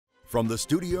From the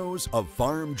studios of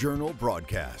Farm Journal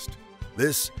Broadcast,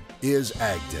 this is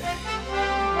AgDay.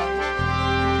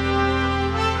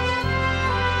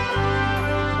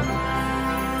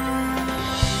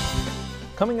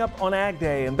 Coming up on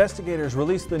AgDay, investigators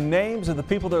released the names of the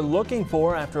people they're looking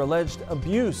for after alleged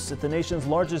abuse at the nation's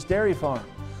largest dairy farm.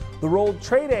 The role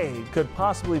trade aid could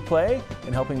possibly play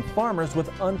in helping farmers with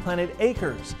unplanted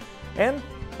acres. And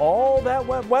all that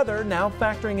wet weather now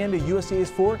factoring into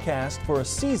USDA's forecast for a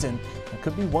season that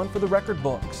could be one for the record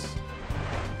books.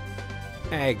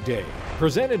 AgDay,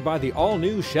 presented by the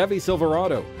all-new Chevy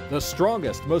Silverado, the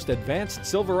strongest, most advanced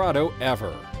Silverado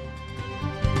ever.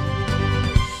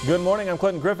 Good morning, I'm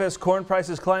Clinton Griffiths. Corn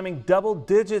prices climbing double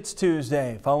digits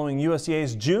Tuesday following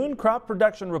USDA's June crop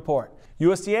production report.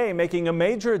 USDA making a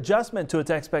major adjustment to its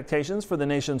expectations for the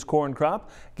nation's corn crop,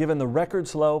 given the record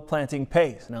slow planting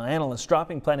pace. Now, analysts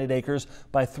dropping planted acres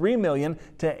by 3 million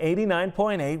to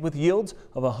 89.8 with yields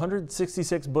of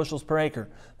 166 bushels per acre.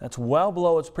 That's well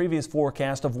below its previous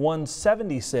forecast of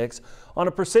 176. On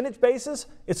a percentage basis,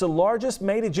 it's the largest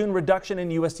May to June reduction in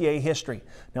USDA history.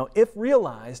 Now, if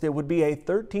realized, it would be a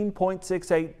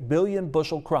 13.68 billion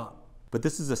bushel crop. But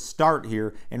this is a start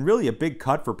here and really a big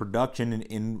cut for production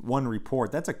in one report.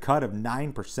 That's a cut of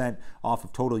 9% off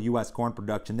of total U.S. corn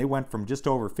production. They went from just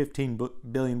over 15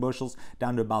 billion bushels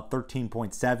down to about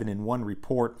 13.7 in one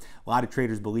report. A lot of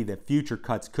traders believe that future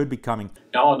cuts could be coming.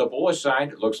 Now on the bullish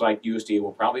side, it looks like USDA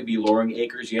will probably be lowering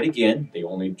acres yet again. They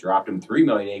only dropped them 3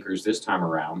 million acres this time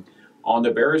around. On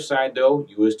the bearish side, though,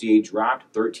 USDA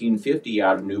dropped 1350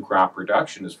 out of new crop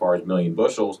production as far as million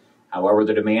bushels. However,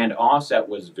 the demand offset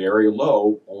was very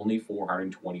low, only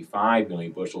 425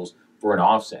 million bushels for an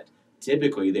offset.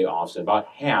 Typically, they offset about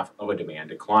half of a demand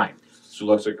decline. So it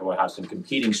looks like we'll have some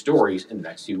competing stories in the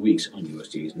next few weeks on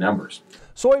USDA's numbers.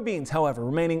 Soybeans, however,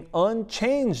 remaining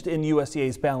unchanged in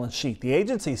USDA's balance sheet. The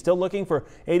agency still looking for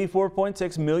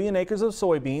 84.6 million acres of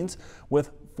soybeans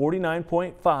with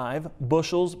 49.5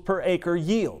 bushels per acre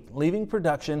yield, leaving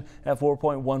production at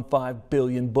 4.15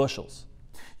 billion bushels.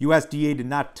 USDA did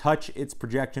not touch its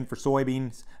projection for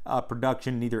soybeans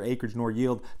production, neither acreage nor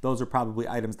yield. Those are probably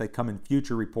items that come in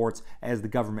future reports as the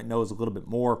government knows a little bit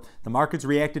more. The markets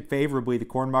reacted favorably. The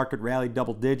corn market rallied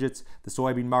double digits. The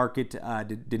soybean market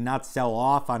did not sell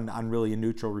off on really a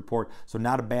neutral report, so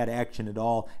not a bad action at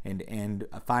all. And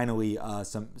finally,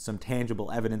 some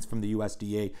tangible evidence from the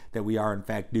USDA that we are in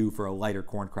fact due for a lighter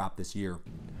corn crop this year.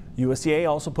 USDA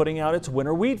also putting out its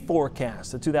winter wheat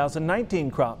forecast. The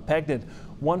 2019 crop pegged at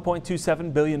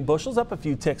 1.27 billion bushels, up a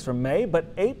few ticks from May,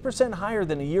 but 8% higher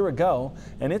than a year ago,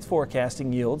 and it's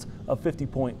forecasting yields of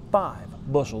 50.5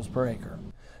 bushels per acre.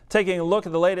 Taking a look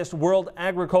at the latest world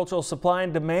agricultural supply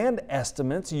and demand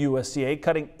estimates, USDA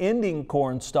cutting ending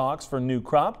corn stocks for new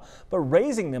crop, but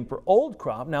raising them for old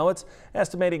crop. Now it's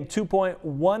estimating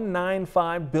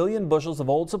 2.195 billion bushels of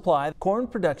old supply. Corn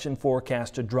production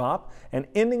forecast to drop, and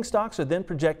ending stocks are then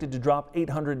projected to drop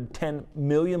 810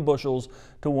 million bushels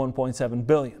to 1.7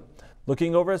 billion.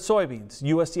 Looking over at soybeans,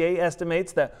 USDA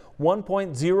estimates that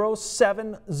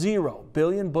 1.070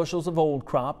 billion bushels of old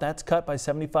crop. That's cut by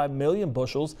 75 million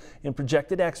bushels in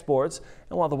projected exports.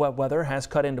 And while the wet weather has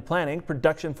cut into planting,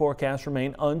 production forecasts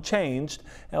remain unchanged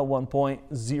at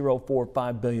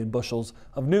 1.045 billion bushels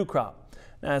of new crop.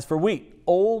 As for wheat,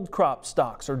 old crop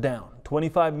stocks are down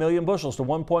 25 million bushels to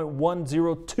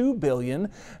 1.102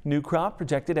 billion. New crop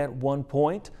projected at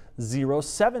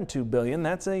 1.072 billion.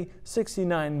 That's a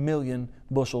 69 million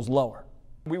bushels lower.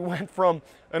 We went from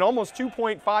an almost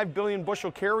 2.5 billion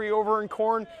bushel carryover in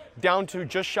corn down to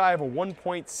just shy of a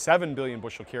 1.7 billion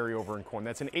bushel carryover in corn.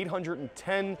 That's an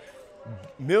 810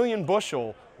 million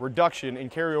bushel reduction in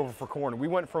carryover for corn. We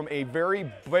went from a very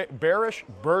bearish,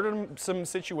 burdensome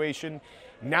situation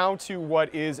now to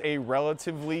what is a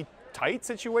relatively tight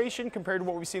situation compared to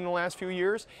what we've seen in the last few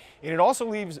years. And it also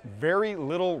leaves very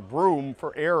little room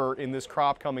for error in this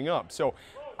crop coming up. So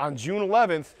on June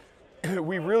 11th,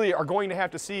 we really are going to have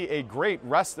to see a great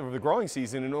rest of the growing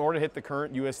season in order to hit the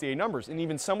current USDA numbers. And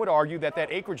even some would argue that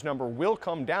that acreage number will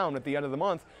come down at the end of the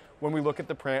month when we look at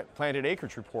the planted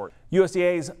acreage report.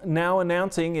 USDA is now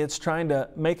announcing it's trying to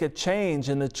make a change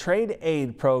in the trade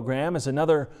aid program as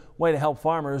another way to help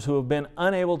farmers who have been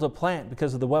unable to plant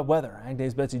because of the wet weather.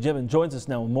 AgDay's Betsy Gibbon joins us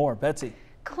now with more. Betsy.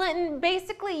 Clinton,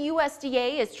 basically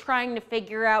USDA is trying to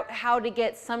figure out how to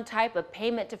get some type of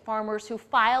payment to farmers who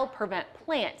file prevent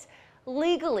plant.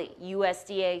 Legally,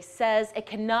 USDA says it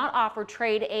cannot offer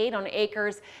trade aid on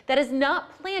acres that is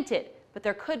not planted, but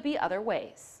there could be other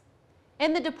ways.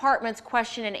 In the department's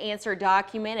question and answer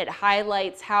document, it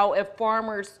highlights how if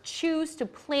farmers choose to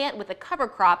plant with a cover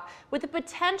crop with the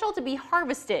potential to be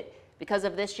harvested Because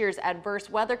of this year's adverse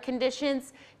weather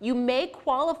conditions, you may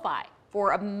qualify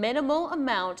for a minimal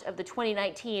amount of the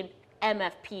 2019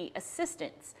 MFP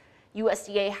assistance.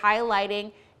 USDA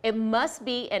highlighting it must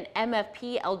be an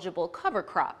MFP eligible cover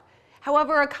crop.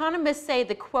 However, economists say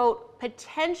the quote,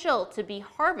 potential to be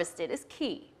harvested is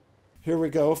key. Here we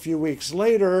go, a few weeks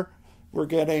later, we're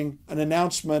getting an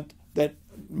announcement that,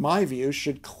 in my view,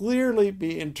 should clearly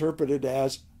be interpreted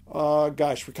as,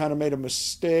 gosh, we kind of made a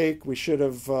mistake. We should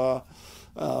have fully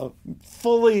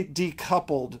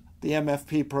decoupled the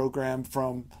MFP program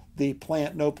from the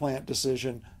plant, no plant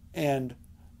decision, and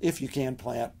if you can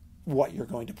plant, what you're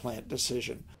going to plant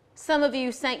decision. Some of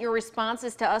you sent your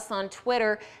responses to us on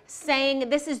Twitter saying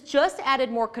this has just added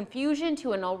more confusion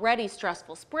to an already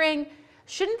stressful spring.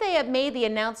 Shouldn't they have made the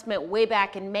announcement way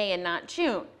back in May and not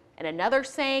June? And another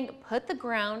saying, put the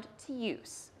ground to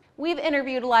use. We've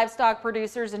interviewed livestock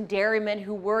producers and dairymen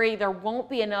who worry there won't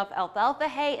be enough alfalfa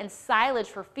hay and silage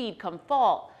for feed come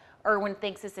fall. Irwin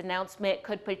thinks this announcement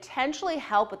could potentially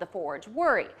help with the forage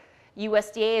worry.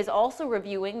 USDA is also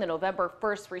reviewing the November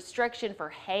 1st restriction for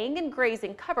haying and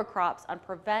grazing cover crops on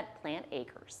prevent plant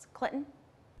acres. Clinton?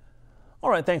 All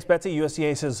right, thanks, Betsy.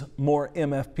 USDA says more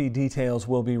MFP details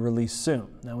will be released soon.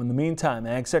 Now, in the meantime,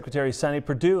 Ag Secretary Sonny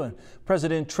Perdue and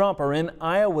President Trump are in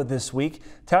Iowa this week,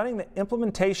 touting the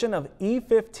implementation of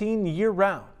E15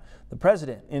 year-round. The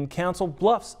president in Council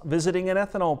Bluffs visiting an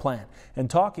ethanol plant and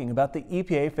talking about the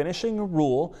EPA finishing a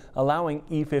rule allowing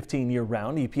E15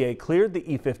 year-round. EPA cleared the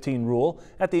E15 rule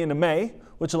at the end of May,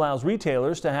 which allows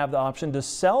retailers to have the option to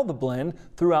sell the blend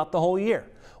throughout the whole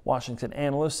year. Washington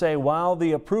analysts say while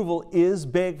the approval is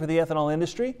big for the ethanol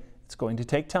industry, it's going to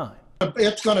take time.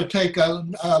 It's going to take a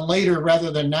later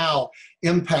rather than now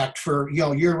impact for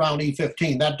year-round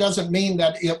E15. That doesn't mean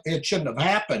that it shouldn't have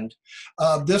happened.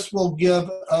 This will give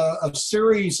a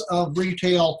series of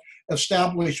retail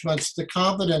establishments the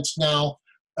confidence now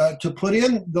to put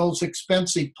in those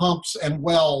expensive pumps and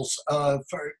wells to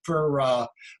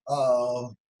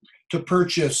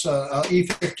purchase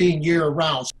E15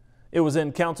 year-round. It was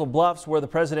in Council Bluffs where the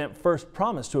president first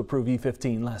promised to approve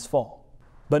E15 last fall.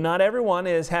 But not everyone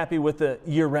is happy with the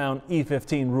year-round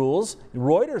E15 rules.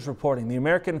 Reuters reporting the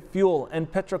American fuel and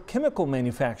petrochemical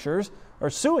manufacturers are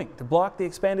suing to block the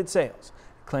expanded sales.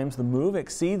 It claims the move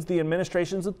exceeds the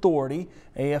administration's authority.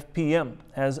 AFPM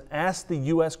has asked the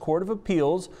U.S. Court of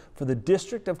Appeals for the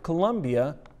District of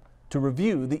Columbia to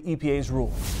review the EPA's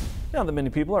rule. Now that many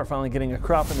people are finally getting a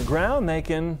crop in the ground, they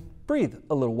can breathe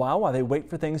a little while they wait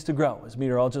for things to grow, as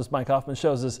meteorologist Mike Hoffman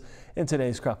shows us in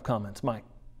today's Crop Comments. Mike.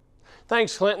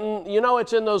 Thanks, Clinton. You know,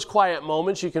 it's in those quiet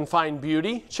moments you can find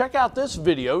beauty. Check out this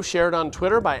video shared on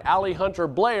Twitter by Allie Hunter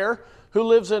Blair, who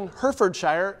lives in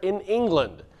Herefordshire in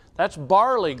England. That's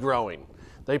barley growing.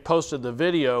 They posted the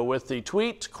video with the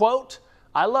tweet, quote,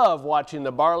 "I love watching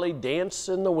the barley dance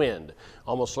in the wind.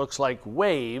 Almost looks like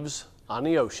waves on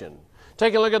the ocean."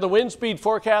 Take a look at the wind speed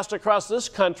forecast across this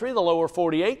country. The lower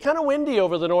 48, kind of windy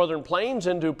over the northern plains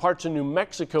into parts of New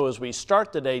Mexico as we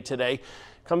start the day today.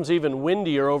 Comes even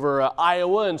windier over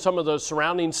Iowa and some of the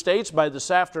surrounding states by this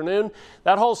afternoon.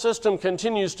 That whole system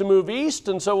continues to move east,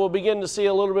 and so we'll begin to see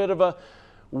a little bit of a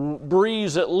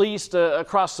breeze at least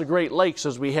across the Great Lakes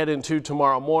as we head into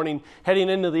tomorrow morning. Heading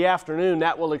into the afternoon,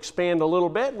 that will expand a little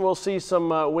bit, and we'll see some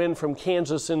wind from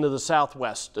Kansas into the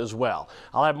southwest as well.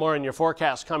 I'll have more in your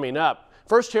forecast coming up.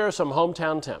 First, here are some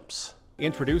hometown temps.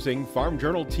 Introducing Farm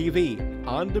Journal TV,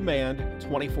 on demand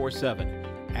 24/7.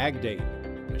 AgDay,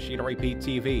 Machinery Pete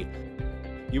TV.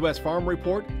 U.S. Farm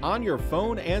Report on your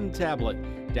phone and tablet.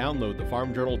 Download the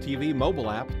Farm Journal TV mobile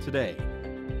app today.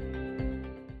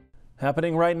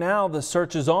 Happening right now, the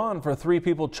search is on for 3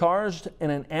 people charged in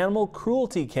an animal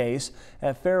cruelty case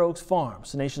at Fair Oaks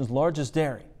Farms, the nation's largest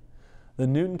dairy. The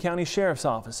Newton County Sheriff's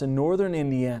Office in northern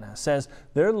Indiana says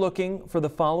they're looking for the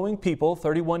following people: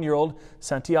 31-year-old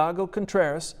Santiago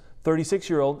Contreras,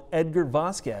 36-year-old Edgar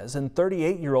Vasquez, and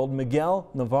 38-year-old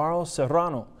Miguel Navarro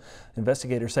Serrano.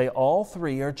 Investigators say all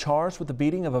 3 are charged with the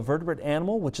beating of a vertebrate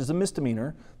animal, which is a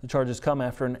misdemeanor. The charges come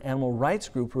after an animal rights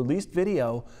group released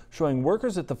video showing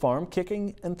workers at the farm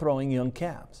kicking and throwing young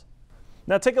calves.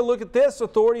 Now take a look at this.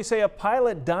 Authorities say a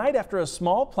pilot died after a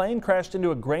small plane crashed into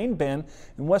a grain bin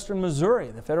in western Missouri.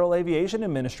 The Federal Aviation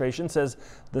Administration says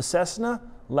the Cessna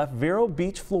left Vero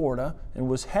Beach, Florida, and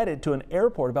was headed to an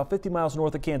airport about 50 miles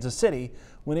north of Kansas City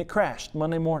when it crashed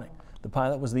Monday morning. The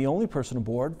pilot was the only person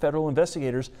aboard. Federal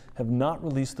investigators have not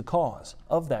released the cause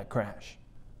of that crash.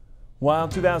 While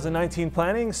 2019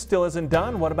 planning still isn't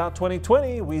done, what about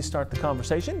 2020? We start the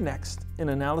conversation next in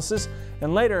Analysis.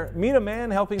 And later, meet a man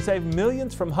helping save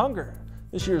millions from hunger.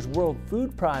 This year's World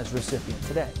Food Prize recipient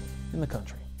today in the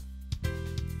country.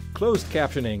 Closed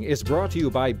captioning is brought to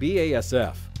you by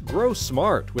BASF. Grow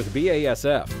smart with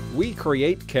BASF. We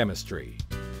create chemistry.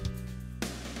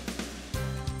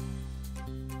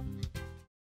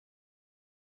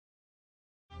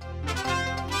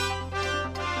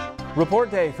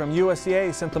 Report day from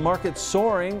USDA sent the market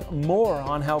soaring. More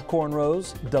on how corn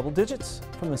rose double digits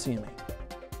from the CME.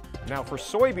 Now for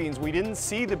soybeans, we didn't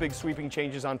see the big sweeping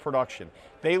changes on production.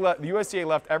 The USDA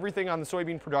left everything on the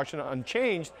soybean production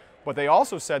unchanged, but they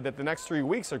also said that the next 3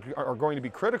 weeks are going to be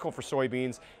critical for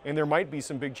soybeans, and there might be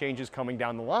some big changes coming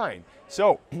down the line.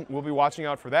 So we'll be watching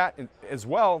out for that as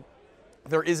well.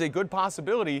 There is a good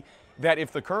possibility that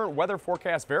if the current weather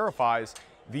forecast verifies,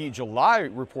 the July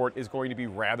report is going to be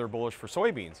rather bullish for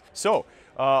soybeans. So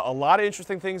a lot of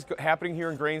interesting things happening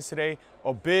here in grains today.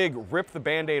 A big rip the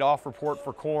Band-Aid off report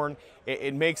for corn.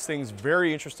 It makes things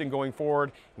very interesting going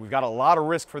forward. We've got a lot of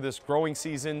risk for this growing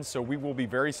season, so we will be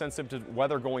very sensitive to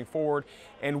weather going forward.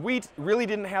 And wheat really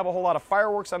didn't have a whole lot of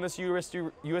fireworks on this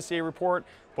USDA report,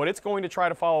 but it's going to try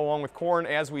to follow along with corn.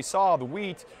 As we saw, the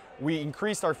wheat, we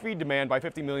increased our feed demand by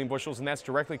 50 million bushels, and that's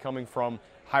directly coming from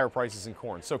higher prices in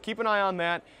corn. So keep an eye on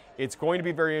that. It's going to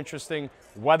be very interesting.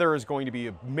 Weather is going to be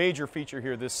a major feature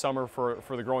here this summer for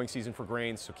the growing season for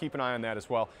grains, so keep an eye on that as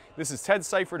well. This is Ted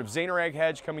Seifert of Zaner Ag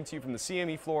Hedge coming to you from the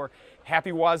CME floor.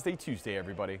 Happy WASDay Tuesday,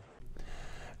 everybody.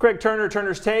 Craig Turner,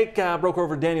 Turner's Take, broker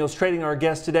over Daniels Trading, our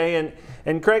guest today.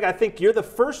 And Craig, I think you're the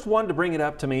first one to bring it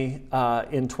up to me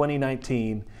in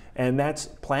 2019. And that's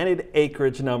planted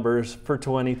acreage numbers for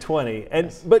 2020.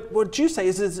 But what you say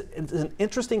is it's an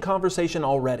interesting conversation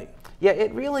already. Yeah,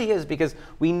 it really is, because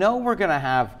we know we're going to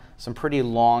have some pretty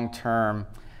long-term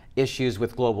issues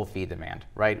with global feed demand,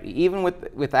 right? Even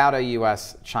without a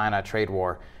U.S.-China trade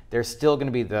war, there's still going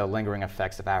to be the lingering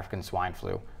effects of African swine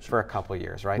flu for a couple of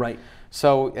years, right? Right.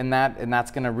 So, and that's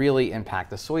going to really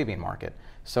impact the soybean market.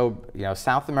 So,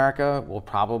 South America will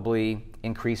probably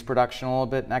increase production a little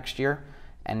bit next year.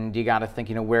 And you got to think,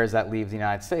 where does that leave the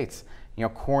United States?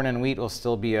 Corn and wheat will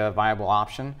still be a viable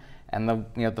option. And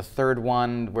the third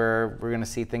one where we're going to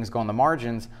see things go on the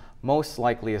margins, most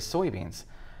likely is soybeans.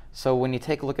 So when you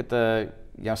take a look at the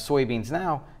soybeans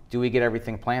now, do we get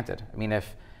everything planted? I mean,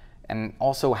 and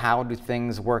also how do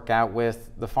things work out with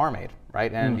the farm aid,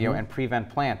 right? And and prevent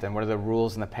plant, and what are the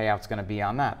rules and the payouts going to be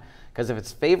on that? Because if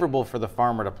it's favorable for the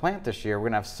farmer to plant this year, we're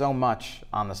going to have so much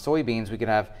on the soybeans, we could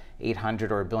have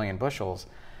 800 or 1 billion bushels,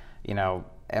 and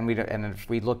if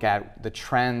we look at the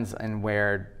trends and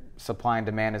where supply and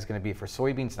demand is going to be for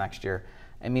soybeans next year,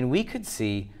 I mean, we could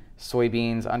see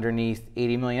soybeans underneath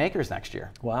 80 million acres next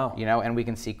year. Wow. And we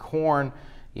can see corn,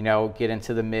 get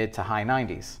into the mid to high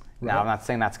 90s. Now, I'm not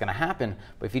saying that's going to happen,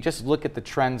 but if you just look at the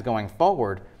trends going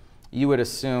forward, you would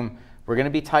assume we're going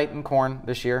to be tight in corn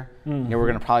this year. We're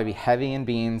going to probably be heavy in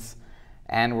beans,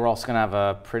 and we're also going to have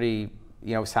a pretty,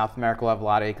 South America will have a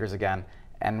lot of acres again,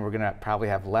 and we're going to probably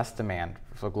have less demand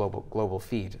for global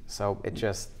feed. So it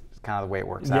just kind of the way it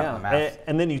works out in the math.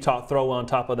 And then you throw on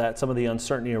top of that some of the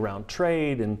uncertainty around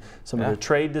trade and some of the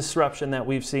trade disruption that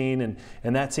we've seen,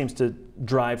 and that seems to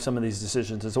drive some of these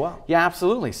decisions as well. Yeah,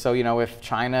 absolutely. So, if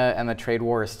China and the trade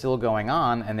war is still going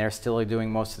on and they're still doing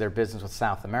most of their business with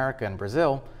South America and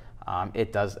Brazil,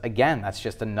 it does, again, that's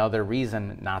just another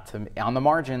reason not to, on the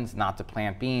margins, not to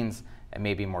plant beans and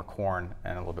maybe more corn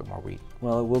and a little bit more wheat.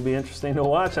 Well, it will be interesting to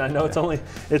watch. And I know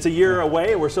it's a year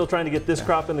away. We're still trying to get this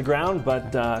crop in the ground,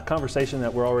 but conversation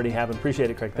that we're already having. Appreciate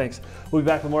it, Craig. Thanks. We'll be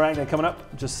back with more AgDay coming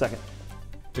up in just a second.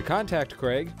 To contact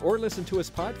Craig or listen to his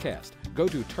podcast, go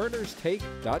to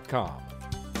turnerstake.com.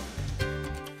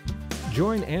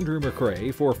 Join Andrew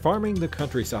McRae for Farming the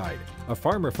Countryside, a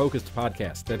farmer-focused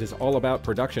podcast that is all about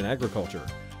production agriculture.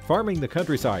 Farming the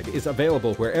Countryside is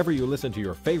available wherever you listen to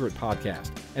your favorite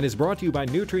podcast and is brought to you by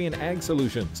Nutrien Ag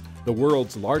Solutions, the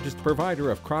world's largest provider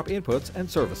of crop inputs and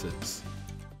services.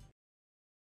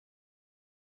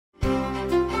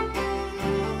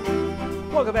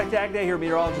 Welcome back to AgDay. Here,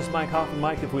 meteorologist Mike Hoffman.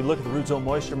 Mike, if we look at the root zone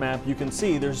moisture map, you can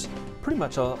see there's pretty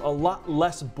much a lot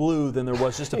less blue than there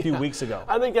was just a few weeks ago.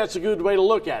 I think that's a good way to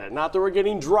look at it. Not that we're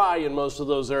getting dry in most of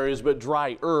those areas, but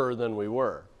drier than we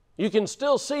were. You can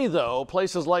still see, though,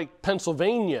 places like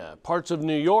Pennsylvania, parts of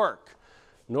New York,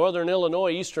 northern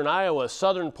Illinois, eastern Iowa,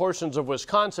 southern portions of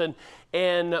Wisconsin,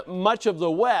 and much of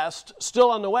the west still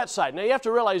on the wet side. Now, you have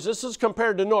to realize this is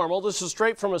compared to normal. This is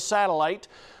straight from a satellite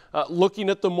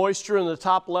looking at the moisture in the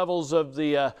top levels of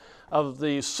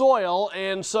the soil,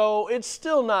 and so it's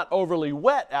still not overly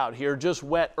wet out here, just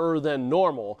wetter than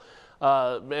normal.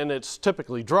 And it's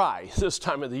typically dry this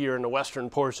time of the year in the western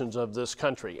portions of this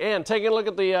country. And taking a look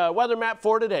at the weather map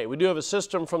for today, we do have a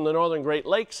system from the northern Great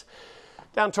Lakes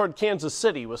down toward Kansas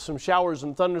City with some showers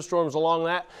and thunderstorms along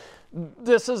that.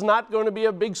 This is not going to be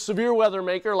a big severe weather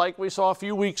maker like we saw a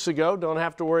few weeks ago. Don't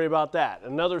have to worry about that.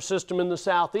 Another system in the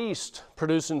southeast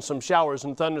producing some showers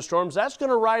and thunderstorms. That's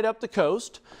going to ride up the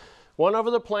coast. One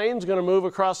over the plains, going to move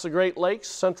across the Great Lakes,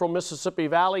 central Mississippi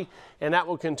Valley, and that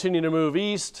will continue to move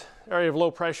east. Area of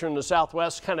low pressure in the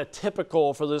southwest, kind of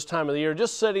typical for this time of the year.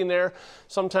 Just sitting there.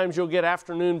 Sometimes you'll get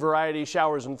afternoon variety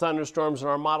showers and thunderstorms, and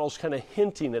our model's kind of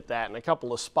hinting at that in a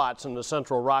couple of spots in the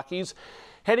central Rockies.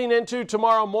 Heading into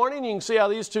tomorrow morning, you can see how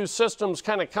these two systems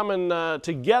kind of coming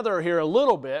together here a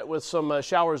little bit with some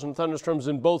showers and thunderstorms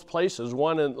in both places,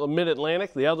 one in the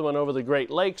mid-Atlantic, the other one over the Great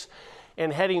Lakes.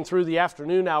 And heading through the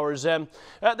afternoon hours,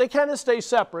 they kind of stay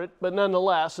separate, but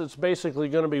nonetheless, it's basically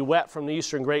going to be wet from the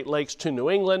eastern Great Lakes to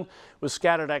New England with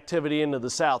scattered activity into the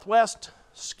southwest,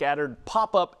 scattered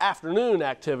pop-up afternoon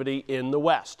activity in the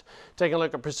west. Taking a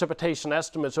look at precipitation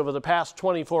estimates over the past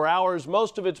 24 hours,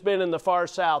 most of it's been in the far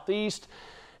southeast.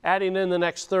 Adding in the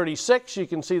next 36, you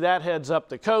can see that heads up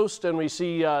the coast, and we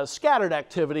see scattered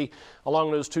activity along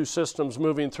those two systems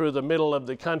moving through the middle of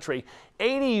the country.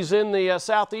 80s in the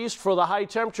southeast for the high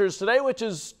temperatures today, which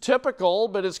is typical,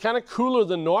 but it's kind of cooler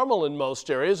than normal in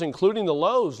most areas, including the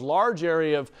lows. Large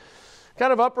area of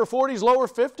kind of upper 40s, lower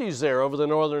 50s there over the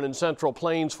northern and central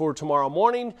plains for tomorrow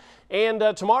morning.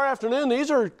 And tomorrow afternoon, these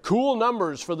are cool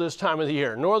numbers for this time of the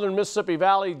year. Northern Mississippi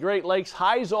Valley, Great Lakes,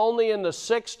 highs only in the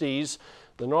 60s.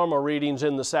 The normal readings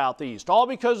in the southeast, all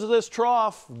because of this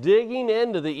trough digging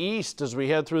into the east as we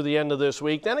head through the end of this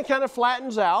week. Then it kind of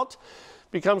flattens out,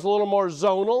 becomes a little more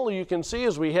zonal. You can see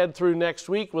as we head through next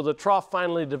week with a trough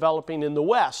finally developing in the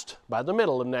west by the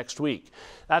middle of next week.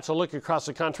 That's a look across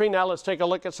the country. Now let's take a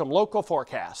look at some local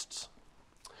forecasts.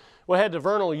 We'll head to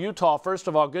Vernal, Utah. First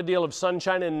of all, good deal of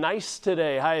sunshine and nice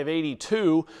today, high of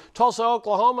 82. Tulsa,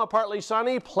 Oklahoma, partly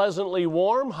sunny, pleasantly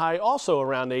warm, high also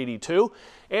around 82.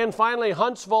 And finally,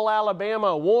 Huntsville,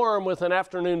 Alabama, warm with an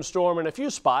afternoon storm in a few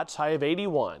spots, high of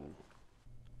 81.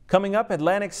 Coming up,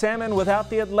 Atlantic salmon without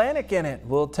the Atlantic in it.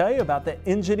 We'll tell you about the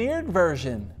engineered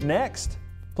version next.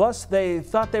 Plus, they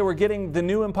thought they were getting the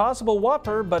new Impossible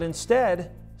Whopper, but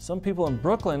instead, some people in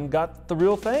Brooklyn got the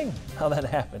real thing. How that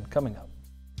happened, coming up.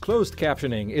 Closed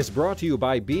captioning is brought to you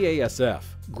by BASF.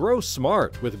 Grow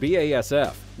smart with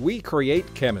BASF. We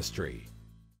create chemistry.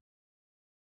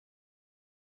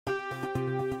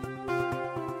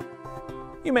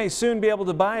 You may soon be able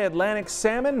to buy Atlantic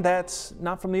salmon that's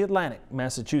not from the Atlantic.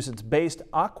 Massachusetts-based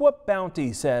Aqua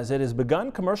Bounty says it has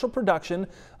begun commercial production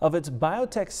of its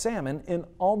biotech salmon in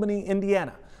Albany,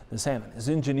 Indiana. The salmon is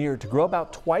engineered to grow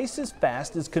about twice as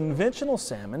fast as conventional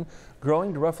salmon,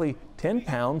 growing to roughly 10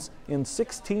 pounds in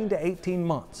 16 to 18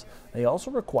 months. They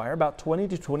also require about 20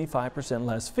 to 25%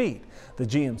 less feed. The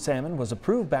GM salmon was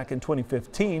approved back in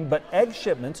 2015, but egg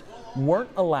shipments weren't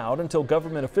allowed until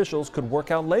government officials could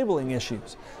work out labeling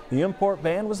issues. The import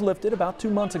ban was lifted about 2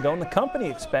 months ago, and the company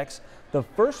expects the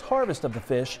first harvest of the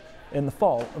fish in the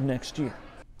fall of next year.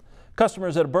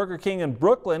 Customers at a Burger King in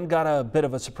Brooklyn got a bit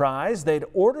of a surprise. They'd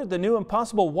ordered the new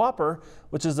Impossible Whopper,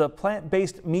 which is a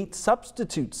plant-based meat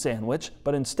substitute sandwich,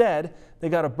 but instead they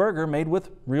got a burger made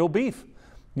with real beef.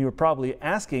 You were probably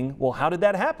asking, well, how did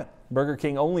that happen? Burger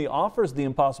King only offers the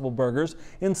Impossible Burgers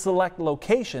in select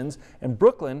locations, and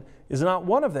Brooklyn is not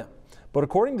one of them. But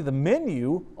according to the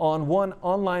menu on one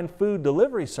online food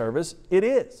delivery service, it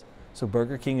is. So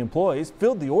Burger King employees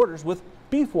filled the orders with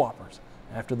beef Whoppers.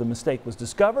 After the mistake was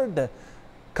discovered, the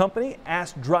company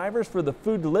asked drivers for the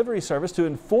food delivery service to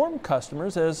inform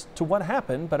customers as to what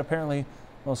happened, but apparently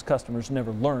most customers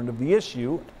never learned of the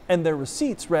issue, and their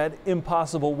receipts read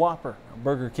Impossible Whopper.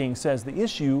 Burger King says the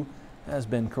issue has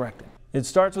been corrected. It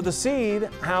starts with a seed,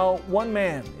 how one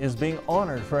man is being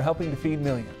honored for helping to feed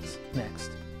millions. Next.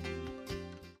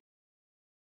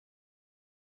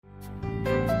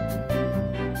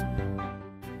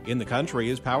 In the Country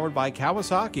is powered by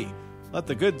Kawasaki. Let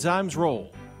the good times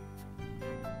roll.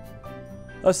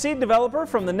 A seed developer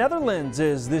from the Netherlands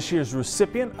is this year's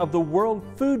recipient of the World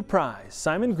Food Prize.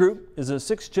 Simon Group is a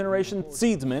sixth-generation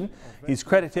seedsman. He's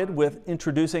credited with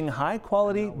introducing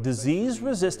high-quality,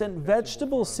 disease-resistant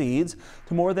vegetable seeds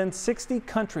to more than 60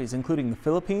 countries, including the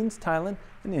Philippines, Thailand,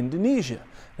 and Indonesia.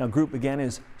 Now, Group began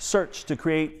his search to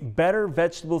create better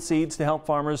vegetable seeds to help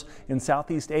farmers in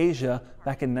Southeast Asia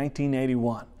back in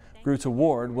 1981. Group's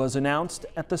award was announced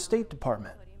at the State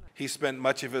Department. He spent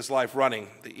much of his life running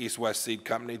the East-West Seed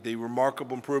Company. The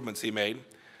remarkable improvements he made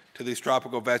to these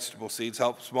tropical vegetable seeds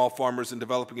help small farmers in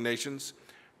developing nations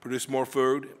produce more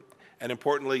food and,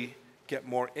 importantly, get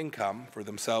more income for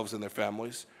themselves and their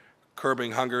families,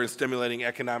 curbing hunger and stimulating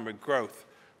economic growth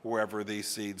wherever these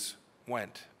seeds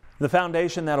went. The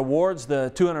foundation that awards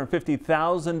the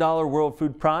 $250,000 World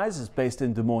Food Prize is based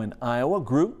in Des Moines, Iowa.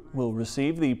 Group will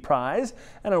receive the prize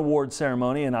and an award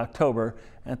ceremony in October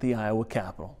at the Iowa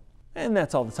Capitol. And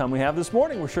that's all the time we have this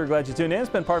morning. We're sure glad you tuned in.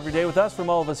 Spend part of your day with us. From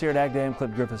all of us here at AgDay, I'm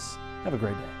Cliff Griffiths. Have a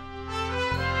great day.